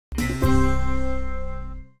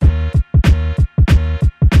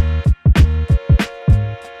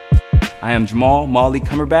I am Jamal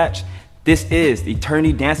Cumberbatch. This is the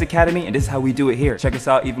Eternity Dance Academy, and this is how we do it here. Check us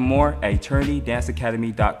out even more at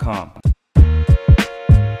eternitydanceacademy.com.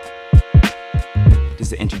 This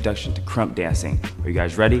is an introduction to krump dancing. Are you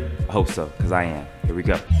guys ready? I hope so, because I am. Here we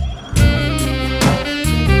go.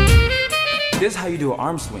 This is how you do an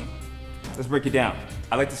arm swing. Let's break it down.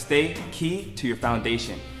 I like to stay key to your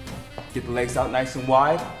foundation. Get the legs out nice and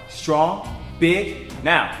wide, strong, big.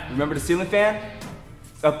 Now, remember the ceiling fan?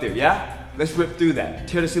 It's up there, yeah? Let's rip through that.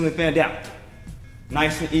 Tear the ceiling fan down.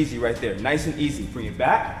 Nice and easy right there. Nice and easy. Bring it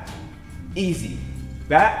back. Easy.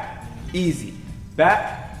 Back. Easy.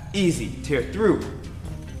 Back. Easy. Tear through.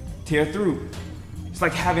 Tear through. It's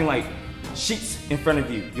like having like sheets in front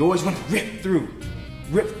of you. You always want to rip through.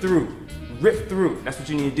 Rip through. Rip through. That's what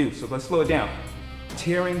you need to do. So let's slow it down.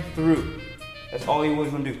 Tearing through. That's all you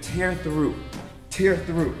always want to do. Tear through. Tear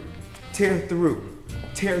through. Tear through.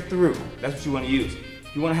 Tear through. That's what you want to use.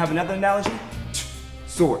 You want to have another analogy?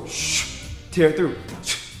 Sword. Tear through.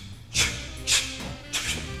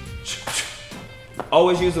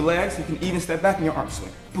 Always use the legs. You can even step back in your arm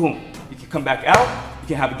swing. Boom. You can come back out. You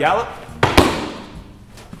can have a gallop.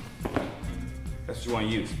 That's what you want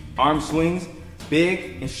to use. Arm swings,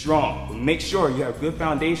 big and strong. But make sure you have good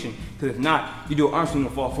foundation, because if not, you do an arm swing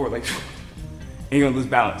and fall forward like, and you're going to lose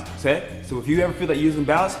balance. Okay? So if you ever feel like you're losing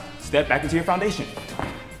balance, step back into your foundation.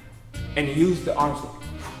 And use the arm swing.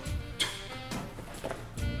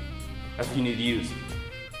 That's what you need to use.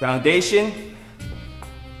 Foundation,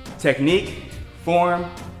 technique, form,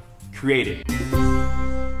 creative.